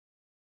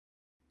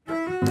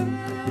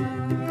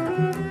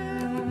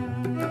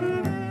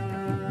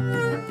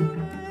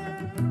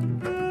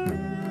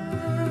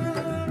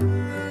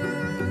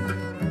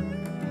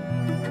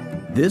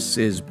This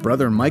is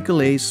Brother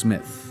Michael A.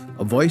 Smith,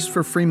 a voice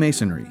for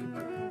Freemasonry,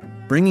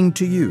 bringing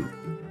to you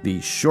the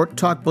Short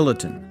Talk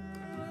Bulletin,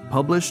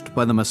 published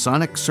by the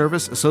Masonic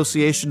Service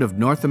Association of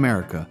North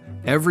America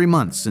every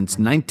month since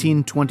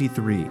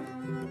 1923.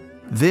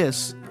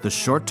 This, the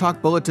Short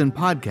Talk Bulletin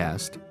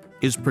podcast,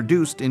 is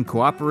produced in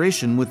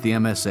cooperation with the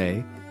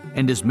MSA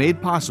and is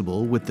made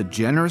possible with the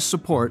generous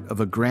support of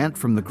a grant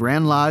from the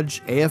Grand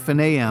Lodge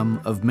AF&AM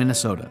of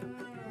Minnesota.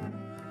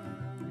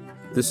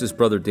 This is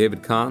Brother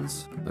David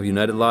Kahns of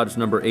United Lodge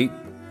No. 8,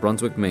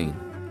 Brunswick, Maine,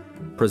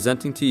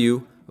 presenting to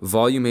you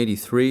Volume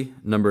 83,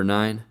 No.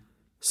 9,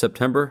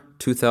 September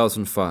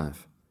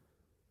 2005.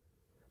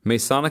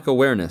 Masonic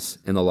Awareness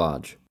in the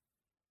Lodge.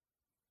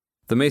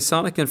 The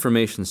Masonic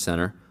Information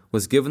Center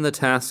was given the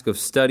task of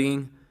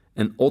studying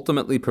and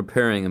ultimately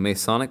preparing a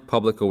Masonic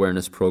public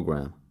awareness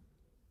program.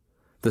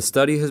 The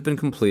study has been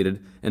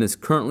completed and is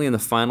currently in the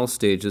final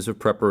stages of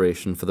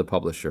preparation for the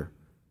publisher.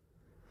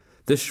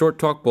 This Short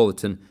Talk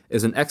Bulletin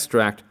is an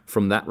extract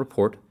from that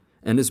report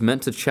and is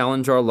meant to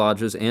challenge our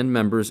lodges and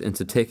members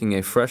into taking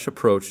a fresh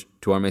approach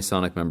to our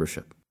Masonic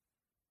membership.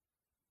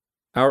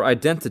 Our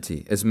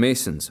identity as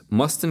Masons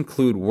must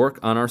include work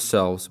on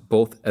ourselves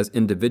both as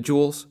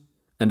individuals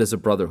and as a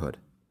brotherhood.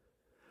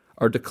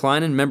 Our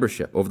decline in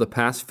membership over the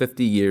past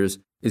 50 years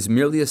is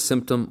merely a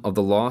symptom of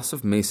the loss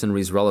of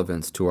Masonry's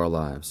relevance to our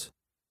lives.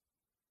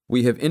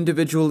 We have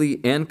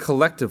individually and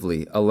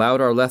collectively allowed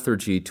our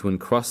lethargy to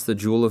encrust the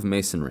jewel of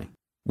Masonry,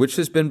 which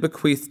has been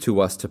bequeathed to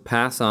us to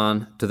pass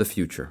on to the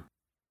future.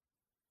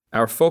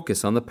 Our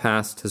focus on the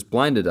past has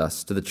blinded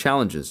us to the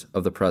challenges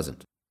of the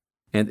present,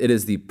 and it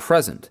is the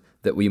present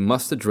that we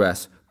must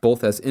address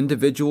both as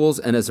individuals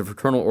and as a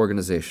fraternal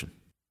organization.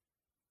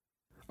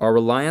 Our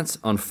reliance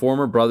on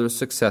former brothers'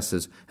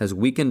 successes has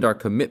weakened our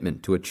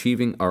commitment to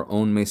achieving our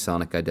own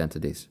Masonic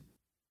identities.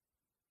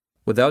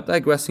 Without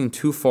digressing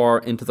too far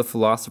into the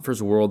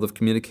philosopher's world of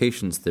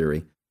communications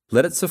theory,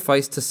 let it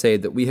suffice to say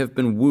that we have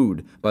been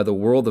wooed by the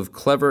world of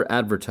clever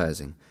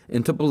advertising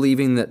into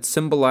believing that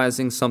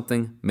symbolizing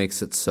something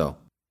makes it so.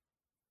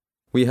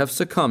 We have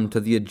succumbed to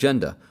the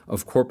agenda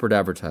of corporate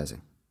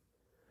advertising.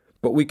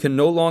 But we can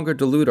no longer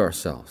delude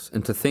ourselves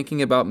into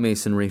thinking about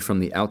Masonry from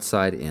the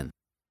outside in.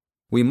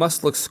 We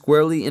must look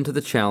squarely into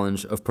the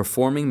challenge of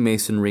performing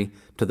Masonry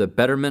to the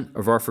betterment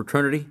of our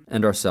fraternity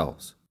and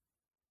ourselves.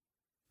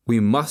 We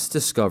must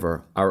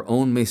discover our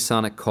own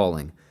Masonic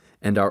calling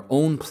and our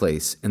own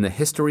place in the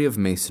history of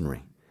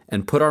Masonry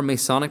and put our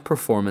Masonic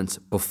performance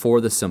before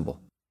the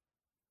symbol.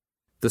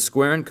 The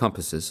square and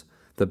compasses,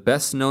 the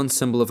best known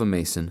symbol of a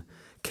Mason,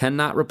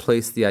 cannot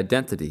replace the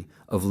identity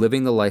of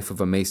living the life of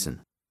a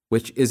Mason,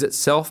 which is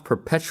itself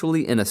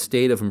perpetually in a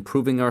state of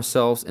improving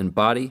ourselves in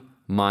body,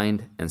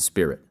 mind, and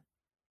spirit.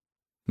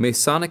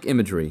 Masonic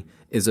imagery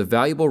is a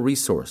valuable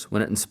resource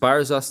when it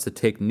inspires us to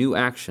take new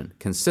action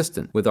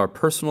consistent with our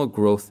personal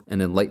growth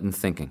and enlightened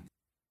thinking.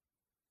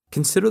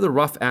 Consider the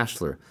rough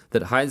ashlar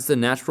that hides the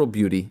natural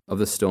beauty of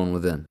the stone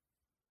within.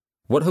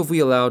 What have we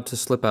allowed to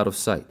slip out of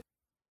sight?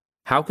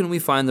 How can we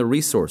find the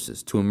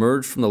resources to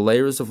emerge from the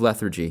layers of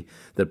lethargy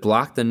that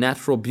block the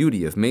natural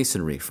beauty of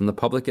Masonry from the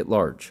public at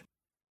large?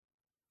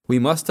 We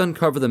must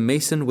uncover the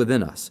Mason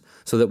within us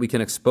so that we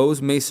can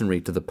expose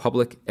Masonry to the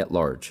public at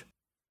large.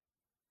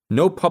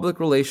 No public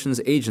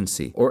relations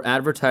agency or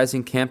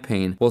advertising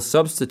campaign will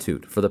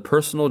substitute for the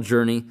personal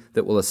journey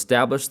that will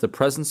establish the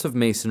presence of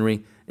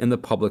Masonry in the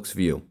public's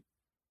view.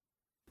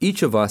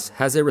 Each of us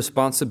has a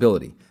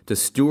responsibility to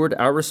steward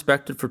our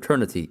respected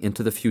fraternity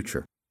into the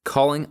future,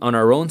 calling on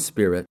our own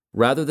spirit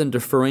rather than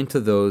deferring to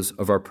those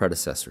of our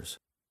predecessors.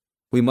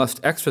 We must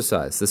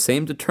exercise the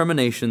same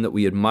determination that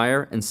we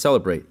admire and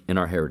celebrate in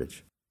our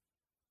heritage.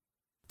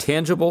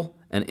 Tangible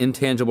and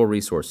intangible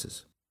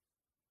resources.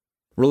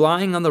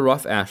 Relying on the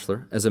rough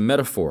ashlar as a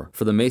metaphor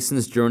for the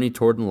Mason's journey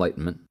toward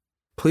enlightenment,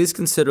 please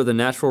consider the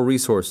natural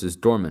resources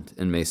dormant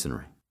in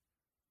Masonry.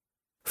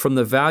 From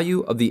the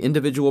value of the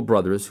individual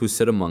brothers who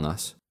sit among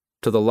us,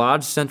 to the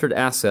lodge-centered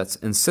assets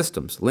and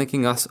systems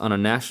linking us on a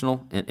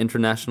national and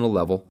international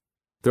level,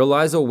 there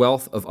lies a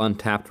wealth of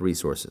untapped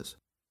resources.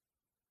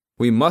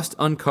 We must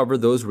uncover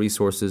those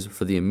resources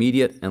for the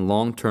immediate and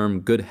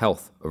long-term good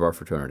health of our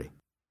fraternity.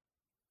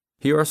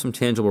 Here are some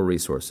tangible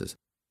resources,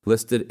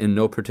 listed in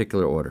no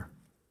particular order.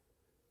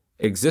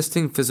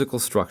 Existing physical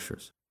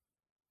structures,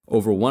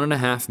 over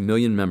 1.5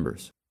 million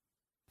members,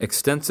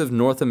 extensive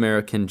North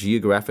American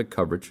geographic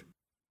coverage,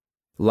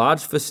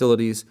 lodge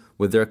facilities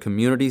with their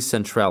community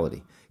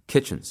centrality,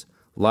 kitchens,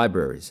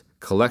 libraries,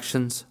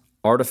 collections,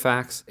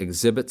 artifacts,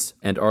 exhibits,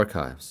 and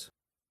archives,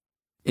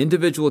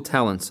 individual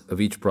talents of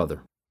each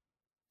brother,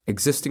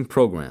 existing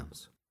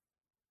programs,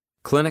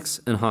 clinics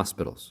and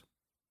hospitals,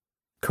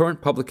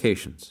 current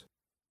publications,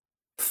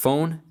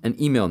 phone and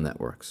email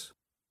networks,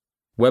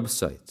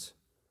 websites,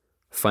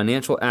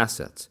 financial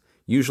assets,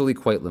 usually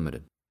quite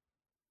limited,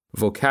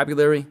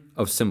 vocabulary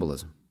of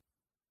symbolism,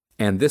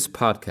 and this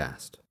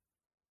podcast.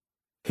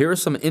 Here are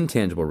some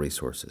intangible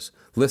resources,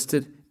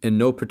 listed in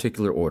no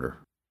particular order.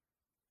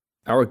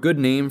 Our good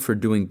name for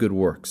doing good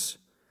works,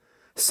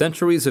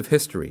 centuries of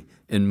history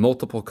in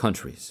multiple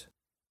countries,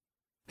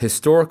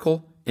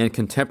 historical and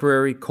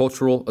contemporary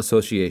cultural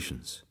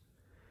associations,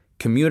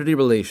 community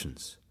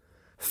relations,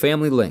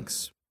 family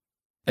links,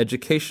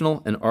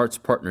 educational and arts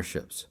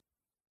partnerships,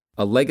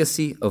 a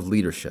legacy of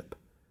leadership,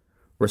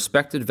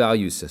 respected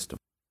value system,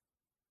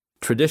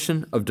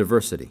 tradition of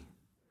diversity,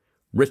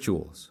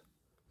 rituals,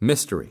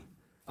 mystery,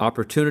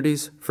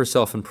 opportunities for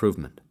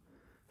self-improvement,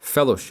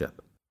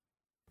 fellowship,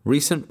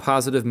 recent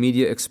positive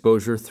media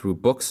exposure through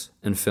books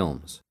and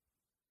films,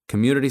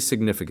 community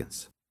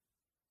significance.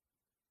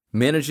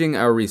 Managing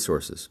our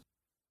resources.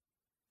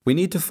 We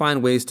need to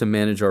find ways to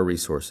manage our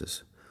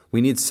resources.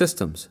 We need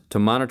systems to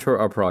monitor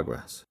our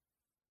progress.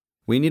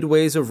 We need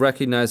ways of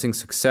recognizing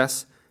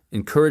success,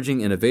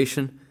 encouraging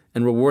innovation,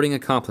 and rewarding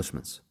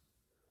accomplishments.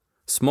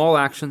 Small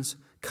actions,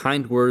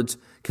 kind words,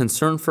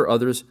 concern for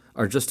others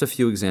are just a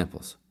few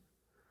examples.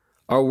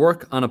 Our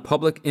work on a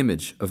public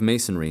image of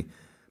Masonry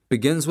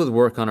begins with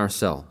work on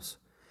ourselves,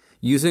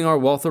 using our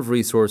wealth of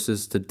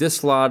resources to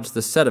dislodge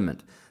the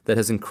sediment that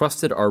has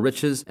encrusted our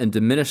riches and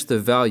diminished the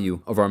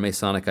value of our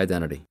Masonic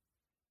identity.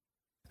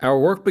 Our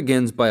work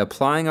begins by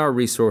applying our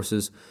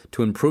resources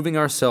to improving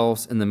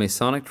ourselves in the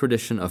Masonic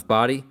tradition of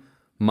body,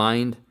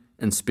 mind,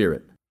 and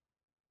spirit.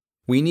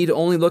 We need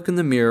only look in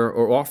the mirror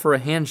or offer a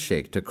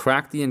handshake to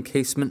crack the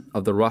encasement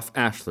of the rough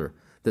ashlar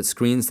that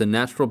screens the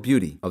natural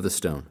beauty of the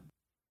stone.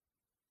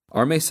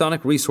 Our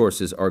Masonic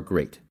resources are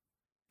great.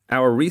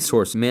 Our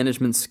resource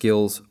management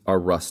skills are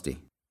rusty.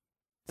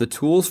 The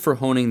tools for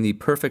honing the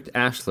perfect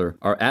ashlar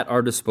are at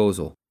our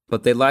disposal,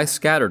 but they lie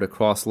scattered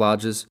across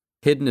lodges,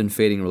 hidden in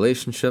fading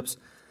relationships,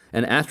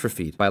 and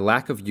atrophied by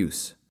lack of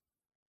use.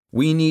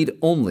 We need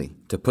only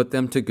to put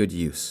them to good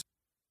use.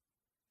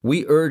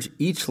 We urge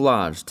each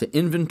lodge to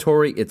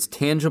inventory its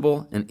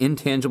tangible and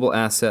intangible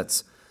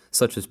assets,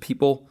 such as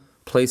people,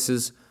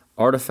 places,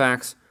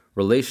 artifacts,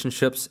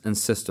 relationships, and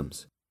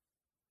systems.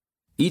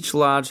 Each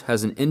lodge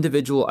has an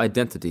individual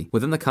identity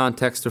within the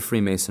context of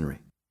Freemasonry.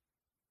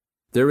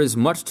 There is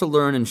much to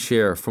learn and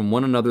share from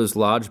one another's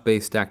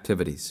lodge-based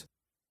activities.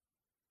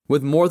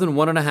 With more than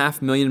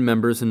 1.5 million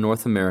members in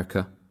North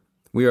America,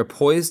 we are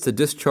poised to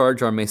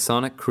discharge our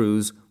Masonic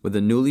crews with the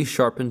newly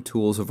sharpened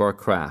tools of our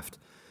craft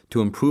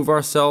to improve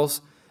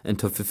ourselves and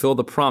to fulfill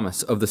the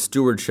promise of the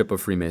stewardship of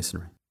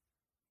Freemasonry.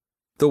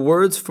 The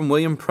words from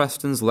William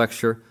Preston's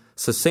lecture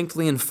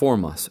succinctly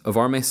inform us of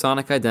our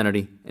Masonic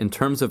identity in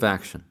terms of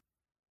action.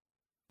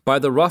 By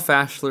the rough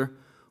ashlar,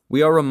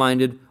 we are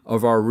reminded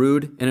of our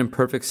rude and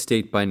imperfect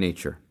state by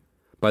nature.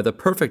 By the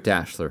perfect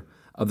ashlar,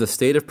 of the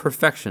state of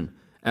perfection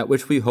at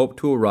which we hope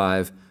to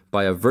arrive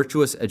by a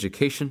virtuous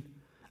education,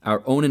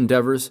 our own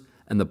endeavors,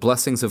 and the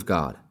blessings of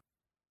God.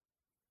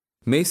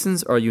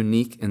 Masons are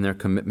unique in their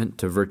commitment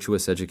to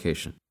virtuous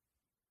education.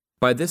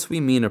 By this we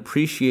mean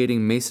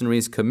appreciating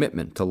Masonry's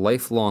commitment to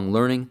lifelong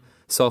learning,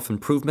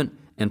 self-improvement,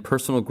 and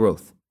personal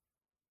growth.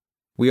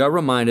 We are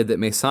reminded that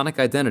Masonic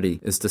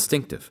identity is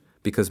distinctive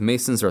because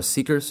Masons are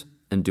seekers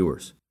and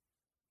doers.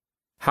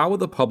 How will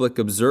the public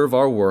observe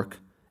our work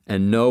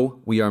and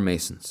know we are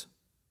Masons?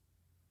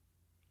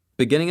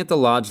 Beginning at the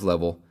lodge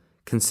level,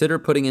 consider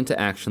putting into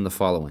action the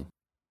following.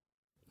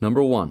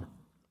 Number 1.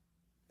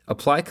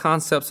 Apply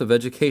concepts of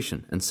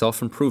education and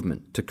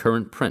self-improvement to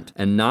current print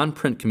and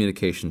non-print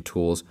communication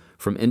tools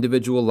from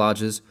individual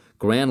lodges,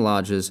 grand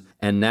lodges,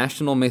 and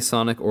national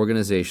Masonic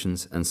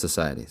organizations and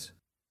societies.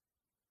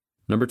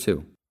 Number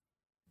 2.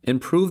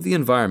 Improve the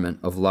environment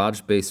of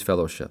lodge-based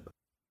fellowship.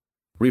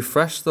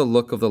 Refresh the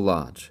look of the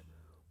lodge.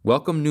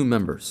 Welcome new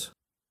members.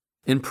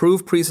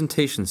 Improve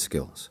presentation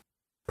skills.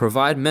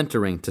 Provide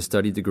mentoring to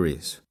study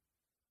degrees.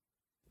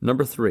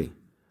 Number 3.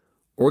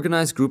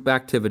 Organize group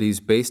activities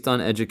based on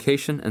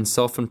education and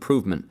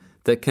self-improvement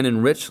that can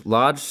enrich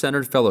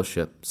lodge-centered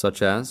fellowship,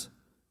 such as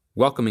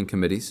welcoming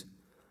committees,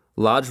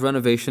 lodge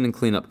renovation and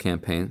cleanup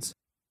campaigns,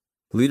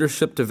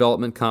 leadership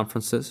development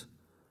conferences,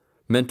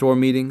 mentor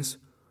meetings,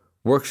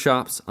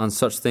 workshops on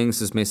such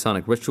things as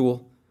Masonic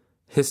ritual,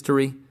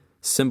 history,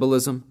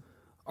 symbolism,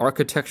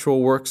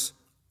 architectural works,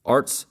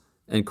 arts,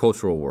 and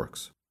cultural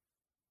works.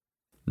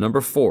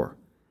 Number 4.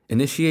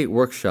 Initiate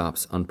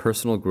workshops on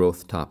personal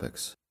growth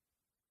topics.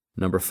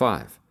 Number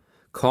 5.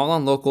 Call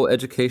on local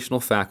educational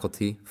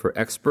faculty for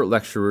expert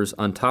lecturers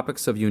on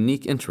topics of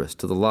unique interest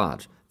to the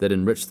lodge that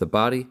enrich the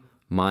body,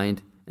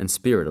 mind, and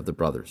spirit of the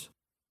brothers.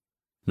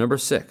 Number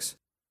 6.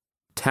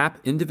 Tap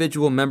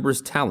individual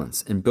members'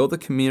 talents and build a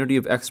community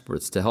of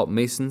experts to help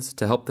Masons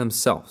to help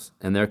themselves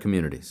and their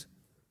communities.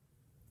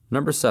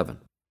 Number 7.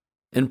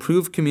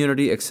 Improve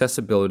community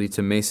accessibility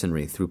to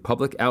Masonry through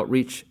public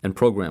outreach and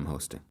program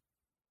hosting.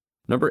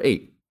 Number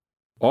 8.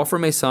 Offer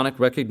Masonic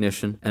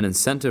recognition and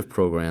incentive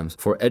programs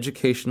for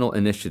educational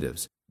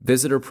initiatives,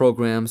 visitor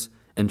programs,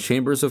 and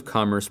chambers of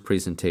commerce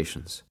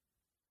presentations.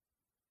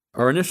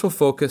 Our initial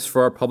focus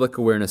for our public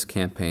awareness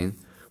campaign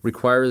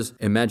requires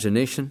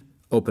imagination,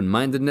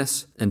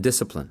 open-mindedness, and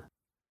discipline.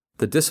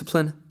 The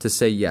discipline to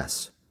say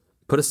yes.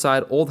 Put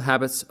aside old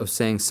habits of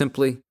saying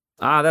simply,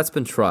 that's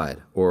been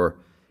tried, or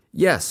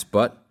yes,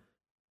 but.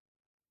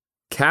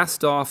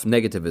 Cast off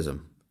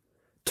negativism.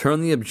 Turn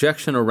the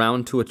objection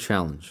around to a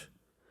challenge.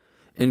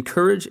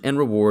 Encourage and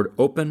reward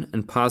open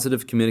and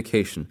positive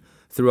communication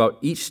throughout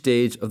each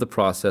stage of the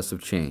process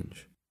of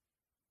change.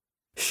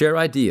 Share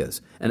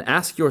ideas and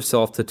ask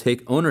yourself to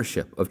take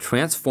ownership of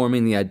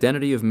transforming the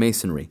identity of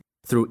Masonry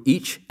through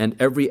each and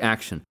every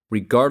action,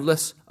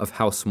 regardless of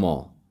how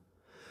small.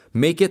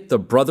 Make it the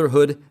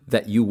brotherhood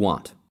that you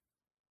want.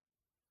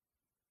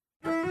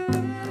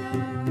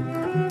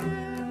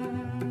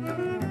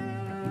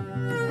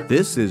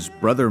 This is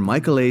Brother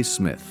Michael A.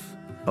 Smith,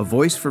 a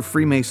voice for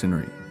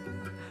Freemasonry.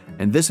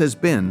 And this has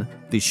been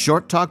the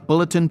Short Talk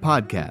Bulletin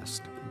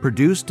podcast,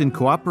 produced in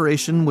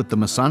cooperation with the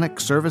Masonic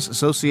Service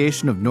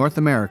Association of North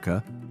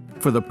America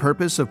for the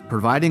purpose of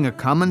providing a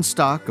common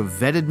stock of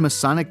vetted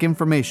Masonic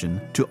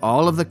information to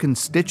all of the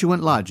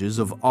constituent lodges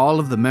of all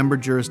of the member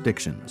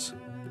jurisdictions,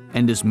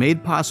 and is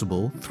made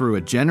possible through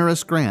a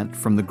generous grant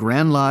from the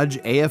Grand Lodge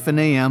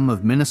AF&AM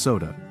of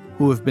Minnesota,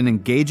 who have been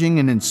engaging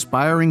and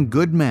inspiring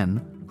good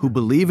men who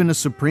believe in a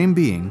supreme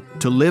being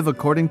to live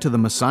according to the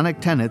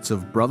Masonic tenets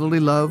of brotherly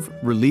love,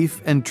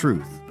 relief, and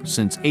truth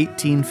since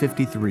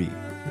 1853.